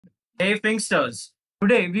Hey Finxters,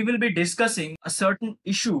 today we will be discussing a certain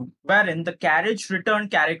issue wherein the carriage return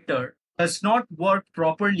character does not work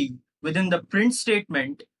properly within the print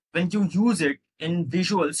statement when you use it in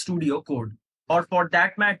Visual Studio Code, or for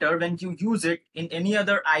that matter, when you use it in any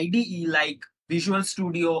other IDE like Visual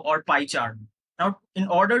Studio or PyCharm. Now, in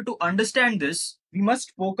order to understand this, we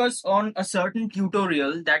must focus on a certain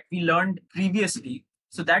tutorial that we learned previously.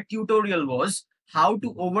 So, that tutorial was how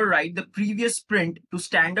to override the previous print to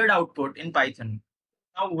standard output in Python.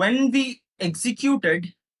 Now, when we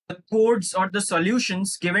executed the codes or the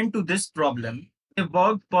solutions given to this problem, they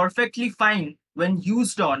worked perfectly fine when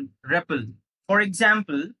used on REPL. For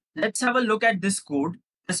example, let's have a look at this code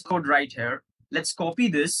right here. Let's copy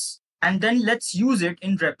this and then let's use it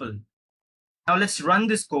in REPL. Now let's run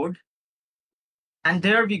this code. And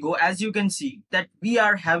there we go. As you can see that we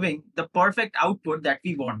are having the perfect output that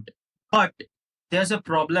we want. But there's a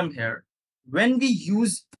problem here. When we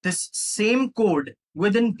use this same code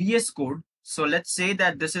within VS Code, so let's say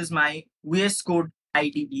that this is my VS Code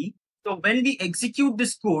IDE. So when we execute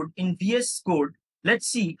this code in VS Code, let's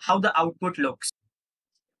see how the output looks.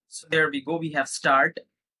 So there we go. We have start,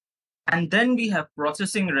 and then we have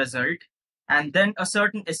processing result, and then a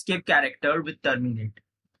certain escape character with terminate.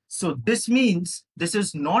 So this means this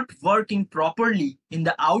is not working properly in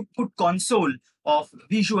the output console of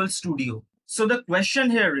Visual Studio. So the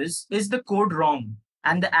question here is the code wrong?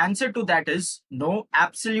 And the answer to that is no,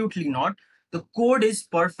 absolutely not. The code is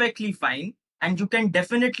perfectly fine and you can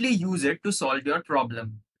definitely use it to solve your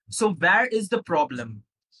problem. So where is the problem?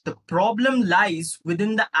 The problem lies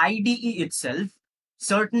within the IDE itself.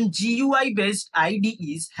 Certain GUI based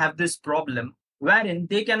IDEs have this problem wherein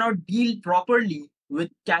they cannot deal properly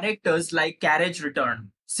with characters like carriage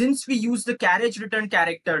return. Since we use the carriage return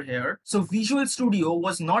character here, so Visual Studio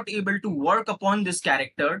was not able to work upon this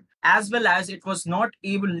character as well as it was not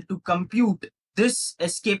able to compute this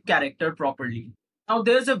escape character properly. Now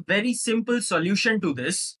there's a very simple solution to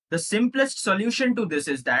this. The simplest solution to this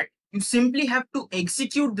is that you simply have to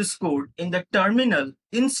execute this code in the terminal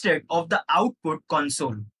instead of the output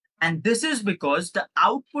console. And this is because the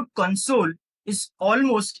output console is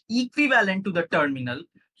almost equivalent to the terminal.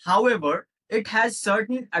 However, it has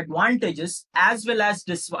certain advantages as well as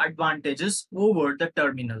disadvantages over the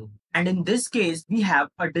terminal. And in this case, we have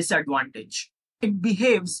a disadvantage. It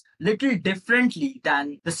behaves little differently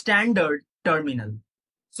than the standard terminal.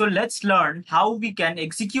 So let's learn how we can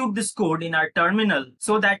execute this code in our terminal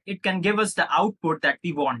so that it can give us the output that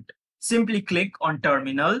we want. Simply click on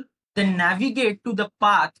terminal, then navigate to the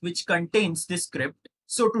path which contains this script.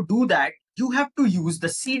 So to do that, you have to use the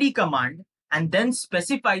cd command and then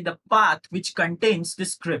specify the path which contains the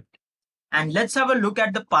script. And let's have a look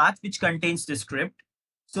at the path which contains the script.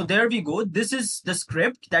 So there we go. This is the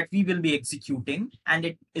script that we will be executing and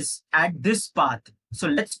it is at this path. So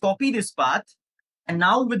let's copy this path. And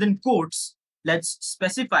now within quotes, let's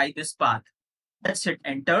specify this path. Let's hit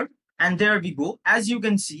enter. And there we go. As you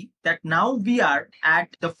can see that now we are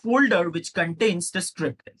at the folder which contains the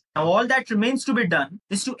script. Now all that remains to be done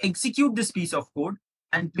is to execute this piece of code.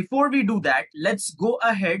 And before we do that, let's go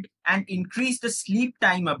ahead and increase the sleep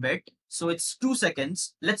time a bit. So it's 2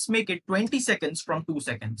 seconds. Let's make it 20 seconds from 2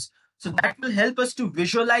 seconds. So that will help us to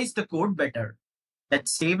visualize the code better.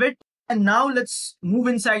 Let's save it. And now let's move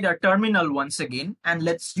inside our terminal once again. And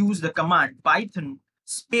let's use the command Python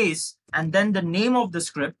space and then the name of the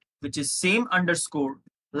script, which is same underscore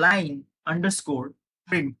line underscore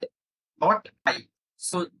print dot py.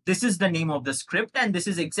 So this is the name of the script and this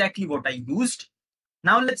is exactly what I used.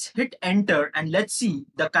 Now let's hit enter and let's see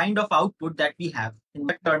the kind of output that we have in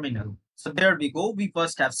the terminal. So there we go. We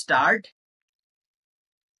first have start.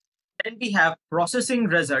 Then we have processing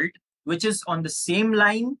result, which is on the same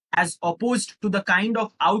line as opposed to the kind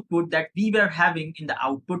of output that we were having in the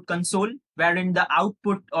output console, wherein the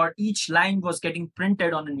output or each line was getting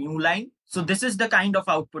printed on a new line. So this is the kind of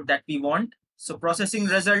output that we want. So processing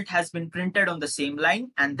result has been printed on the same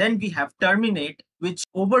line. And then we have terminate, which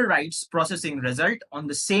overrides processing result on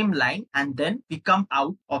the same line. And then we come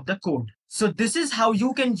out of the code. So this is how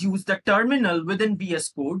you can use the terminal within VS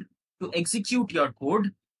Code to execute your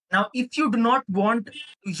code. Now, if you do not want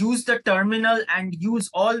to use the terminal and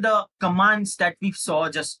use all the commands that we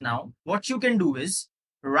saw just now, what you can do is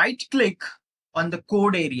right click on the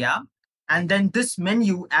code area and then this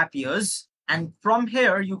menu appears. And from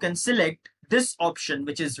here, you can select this option,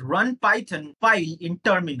 which is run Python file in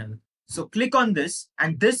terminal. So click on this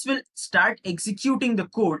and this will start executing the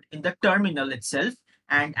code in the terminal itself.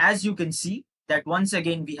 And as you can see that once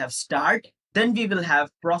again, we have start. Then we will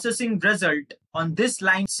have processing result on this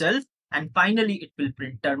line itself. And finally, it will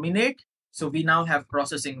print terminate. So we now have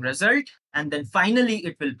processing result, and then finally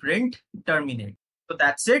it will print terminate. So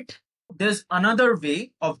that's it. There's another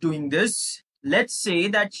way of doing this. Let's say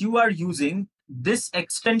that you are using this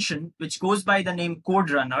extension, which goes by the name code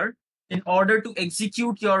runner, in order to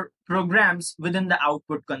execute your programs within the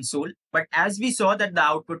output console. But as we saw that the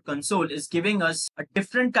output console is giving us a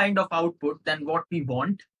different kind of output than what we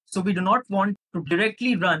want. So we do not want to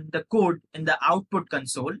directly run the code in the output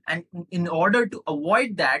console. And in order to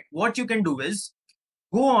avoid that, what you can do is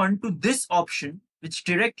go on to this option, which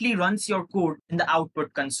directly runs your code in the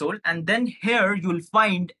output console. And then here you'll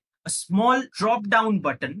find a small drop down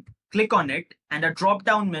button. Click on it and a drop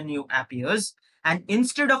down menu appears. And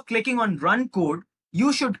instead of clicking on run code,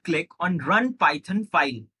 you should click on run Python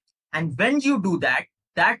file. And when you do that,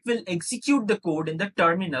 that will execute the code in the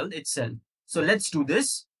terminal itself. So let's do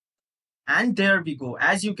this. And there we go.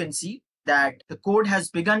 As you can see that the code has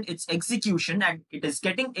begun its execution and it is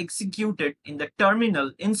getting executed in the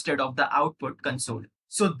terminal instead of the output console.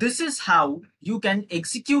 So this is how you can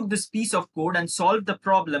execute this piece of code and solve the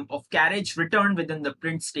problem of carriage return within the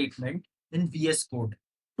print statement in VS Code.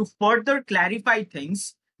 To further clarify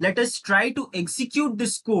things, let us try to execute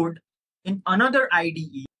this code in another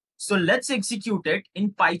IDE. So let's execute it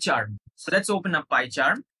in PyCharm. So let's open up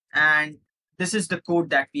PyCharm, and this is the code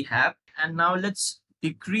that we have. And now let's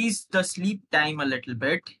decrease the sleep time a little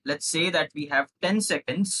bit. Let's say that we have 10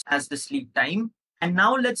 seconds as the sleep time. And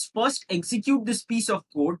now let's first execute this piece of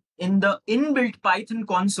code in the inbuilt Python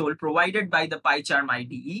console provided by the PyCharm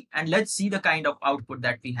IDE. And let's see the kind of output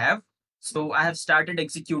that we have. So I have started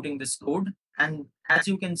executing this code. And as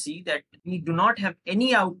you can see that we do not have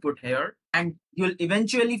any output here. And you'll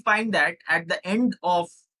eventually find that at the end of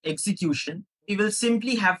execution, we will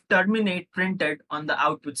simply have terminate printed on the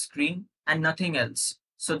output screen and nothing else.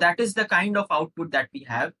 So that is the kind of output that we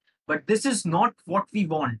have. But this is not what we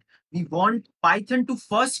want. We want Python to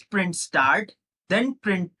first print start, then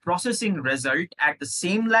print processing result at the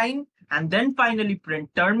same line, and then finally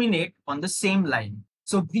print terminate on the same line.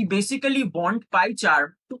 So we basically want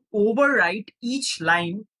PyCharm to overwrite each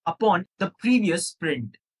line upon the previous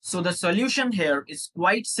print. So the solution here is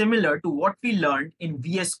quite similar to what we learned in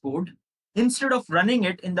VS Code. Instead of running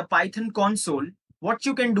it in the Python console, what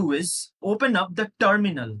you can do is open up the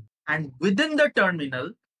terminal. And within the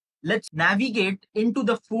terminal, let's navigate into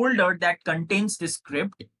the folder that contains this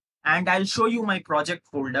script. And I'll show you my project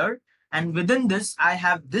folder. And within this, I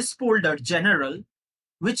have this folder general,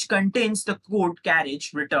 which contains the code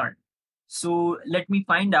carriage return. So let me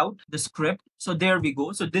find out the script. So there we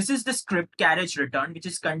go. So this is the script carriage return, which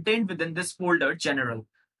is contained within this folder general.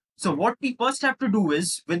 So what we first have to do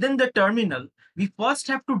is within the terminal, we first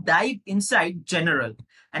have to dive inside general.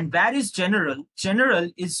 And where is general?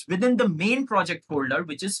 General is within the main project folder,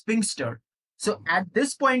 which is Finxter. So at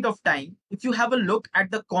this point of time, if you have a look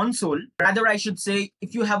at the console, rather I should say,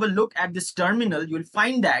 if you have a look at this terminal, you'll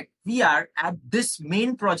find that we are at this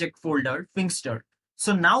main project folder, Finxter.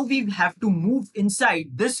 So now we have to move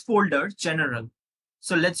inside this folder, general.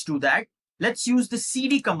 So let's do that. Let's use the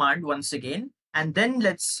cd command once again, and then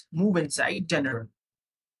let's move inside general.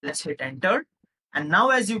 Let's hit enter. And now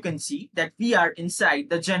as you can see that we are inside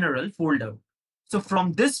the general folder. So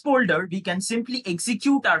from this folder, we can simply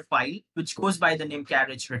execute our file, which goes by the name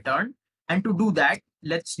carriage return. And to do that,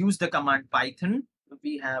 let's use the command Python.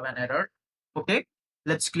 We have an error. Okay.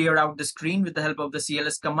 Let's clear out the screen with the help of the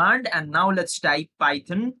CLS command. And now let's type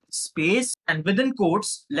Python space, and within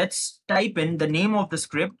quotes, let's type in the name of the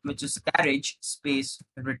script, which is carriage space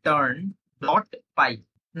return dot py.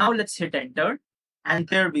 Now let's hit enter. And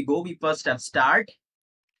there we go. We first have start.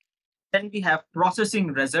 Then we have processing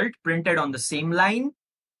result printed on the same line.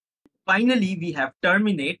 Finally, we have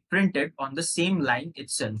terminate printed on the same line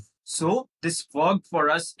itself. So this worked for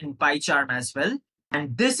us in PyCharm as well.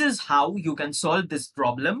 And this is how you can solve this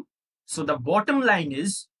problem. So the bottom line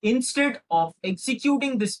is, instead of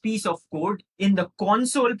executing this piece of code in the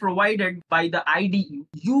console provided by the IDE,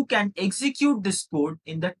 you can execute this code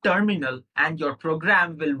in the terminal and your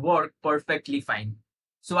program will work perfectly fine.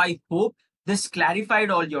 So I hope this clarified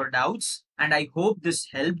all your doubts, and I hope this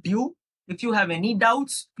helped you. If you have any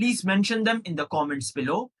doubts, please mention them in the comments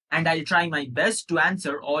below, and I'll try my best to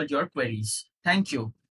answer all your queries. Thank you.